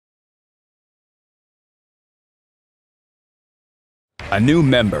A new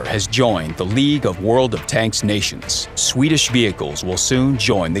member has joined the League of World of Tanks nations. Swedish vehicles will soon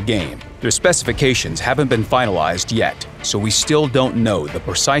join the game. Their specifications haven't been finalized yet, so we still don't know the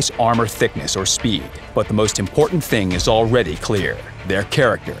precise armor thickness or speed. But the most important thing is already clear: their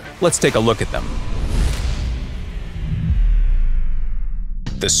character. Let's take a look at them.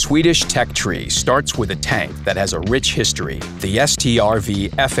 The Swedish tech tree starts with a tank that has a rich history, the STRV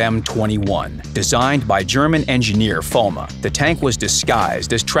FM21. Designed by German engineer Fulma, the tank was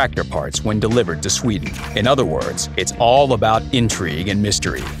disguised as tractor parts when delivered to Sweden. In other words, it's all about intrigue and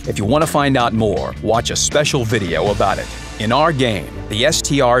mystery. If you want to find out more, watch a special video about it. In our game, the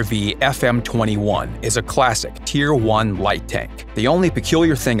STRV FM21 is a classic Tier 1 light tank. The only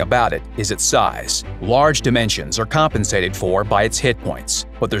peculiar thing about it is its size. Large dimensions are compensated for by its hit points,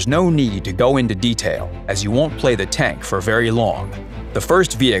 but there's no need to go into detail, as you won't play the tank for very long. The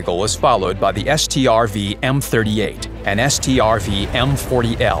first vehicle is followed by the STRV M38 and STRV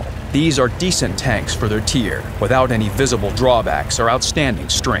M40L. These are decent tanks for their tier, without any visible drawbacks or outstanding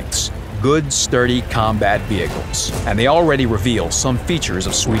strengths. Good, sturdy combat vehicles, and they already reveal some features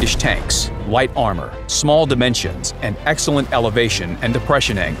of Swedish tanks: light armor, small dimensions, and excellent elevation and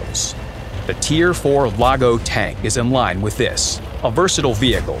depression angles. The Tier 4 Lago tank is in line with this, a versatile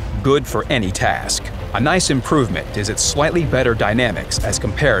vehicle, good for any task. A nice improvement is its slightly better dynamics as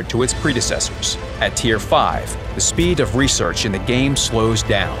compared to its predecessors. At Tier 5, the speed of research in the game slows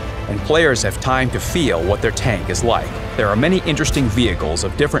down, and players have time to feel what their tank is like. There are many interesting vehicles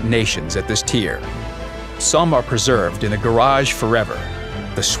of different nations at this tier. Some are preserved in the garage forever.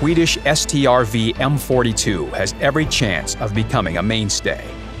 The Swedish STRV M42 has every chance of becoming a mainstay.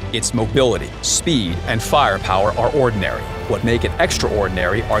 Its mobility, speed, and firepower are ordinary. What make it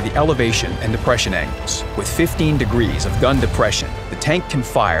extraordinary are the elevation and depression angles. With 15 degrees of gun depression, the tank can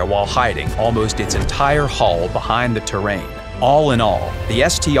fire while hiding almost its entire hull behind the terrain. All in all, the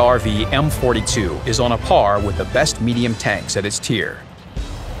STRV M42 is on a par with the best medium tanks at its tier.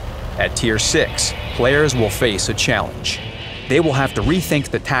 At Tier 6, players will face a challenge. They will have to rethink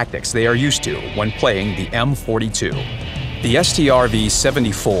the tactics they are used to when playing the M42. The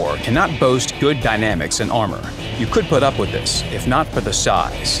STRV-74 cannot boast good dynamics and armor. You could put up with this, if not for the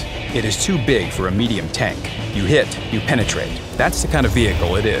size. It is too big for a medium tank. You hit, you penetrate. That's the kind of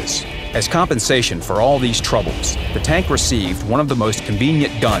vehicle it is. As compensation for all these troubles, the tank received one of the most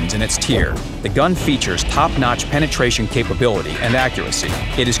convenient guns in its tier. The gun features top-notch penetration capability and accuracy.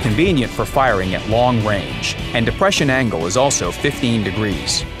 It is convenient for firing at long range, and depression angle is also 15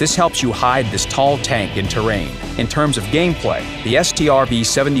 degrees. This helps you hide this tall tank in terrain. In terms of gameplay, the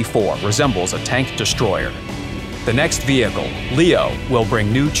STRV-74 resembles a tank destroyer. The next vehicle, Leo, will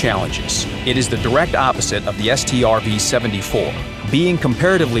bring new challenges. It is the direct opposite of the STRV-74. Being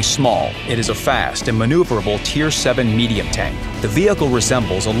comparatively small, it is a fast and maneuverable Tier 7 medium tank. The vehicle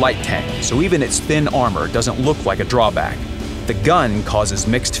resembles a light tank, so even its thin armor doesn't look like a drawback. The gun causes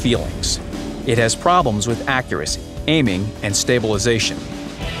mixed feelings. It has problems with accuracy, aiming, and stabilization.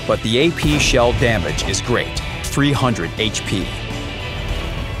 But the AP shell damage is great, 300 HP.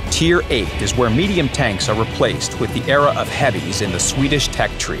 Tier 8 is where medium tanks are replaced with the era of heavies in the Swedish tech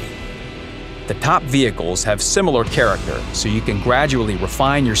tree. The top vehicles have similar character, so you can gradually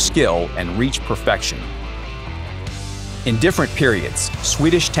refine your skill and reach perfection. In different periods,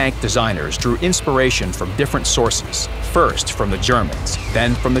 Swedish tank designers drew inspiration from different sources, first from the Germans,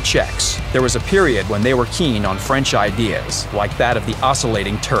 then from the Czechs. There was a period when they were keen on French ideas, like that of the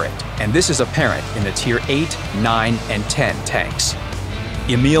oscillating turret, and this is apparent in the Tier 8, 9, and 10 tanks.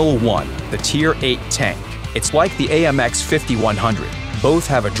 Emil 1, the Tier 8 tank. It's like the AMX 5100. Both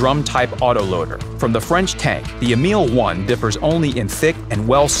have a drum-type autoloader. From the French tank, the Emil 1 differs only in thick and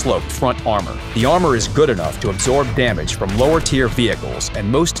well-sloped front armor. The armor is good enough to absorb damage from lower-tier vehicles and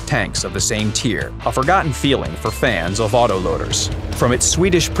most tanks of the same tier, a forgotten feeling for fans of autoloaders. From its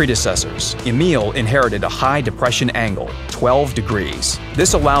Swedish predecessors, Emil inherited a high depression angle, 12 degrees.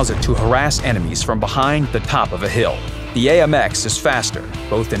 This allows it to harass enemies from behind the top of a hill. The AMX is faster,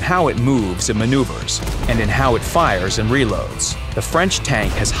 both in how it moves and maneuvers, and in how it fires and reloads. The French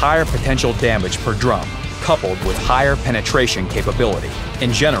tank has higher potential damage per drum, coupled with higher penetration capability.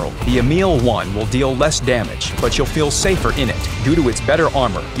 In general, the Emil 1 will deal less damage, but you'll feel safer in it. Due to its better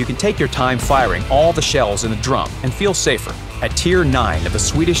armor, you can take your time firing all the shells in the drum and feel safer. At Tier 9 of the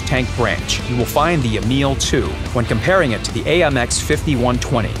Swedish tank branch, you will find the Emil 2. When comparing it to the AMX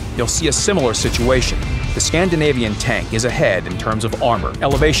 5120, you'll see a similar situation. The Scandinavian tank is ahead in terms of armor,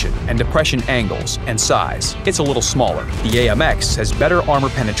 elevation, and depression angles and size. It's a little smaller. The AMX has better armor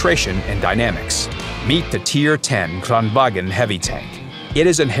penetration and dynamics. Meet the Tier 10 Kranvagn heavy tank. It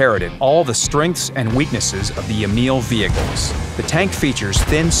has inherited all the strengths and weaknesses of the Emil vehicles. The tank features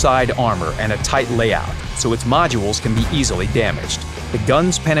thin side armor and a tight layout, so its modules can be easily damaged. The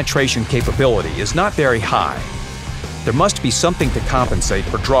gun's penetration capability is not very high. There must be something to compensate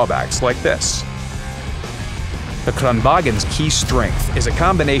for drawbacks like this. The Kranvagen's key strength is a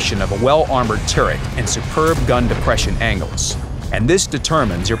combination of a well-armored turret and superb gun depression angles. And this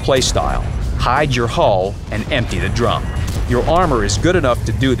determines your playstyle. Hide your hull and empty the drum. Your armor is good enough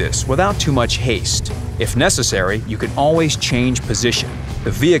to do this without too much haste. If necessary, you can always change position.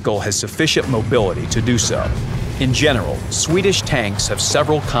 The vehicle has sufficient mobility to do so. In general, Swedish tanks have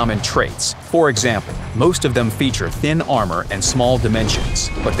several common traits. For example, most of them feature thin armor and small dimensions,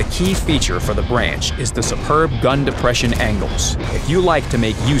 but the key feature for the branch is the superb gun depression angles. If you like to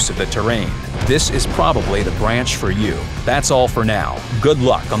make use of the terrain, this is probably the branch for you. That's all for now. Good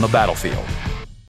luck on the battlefield.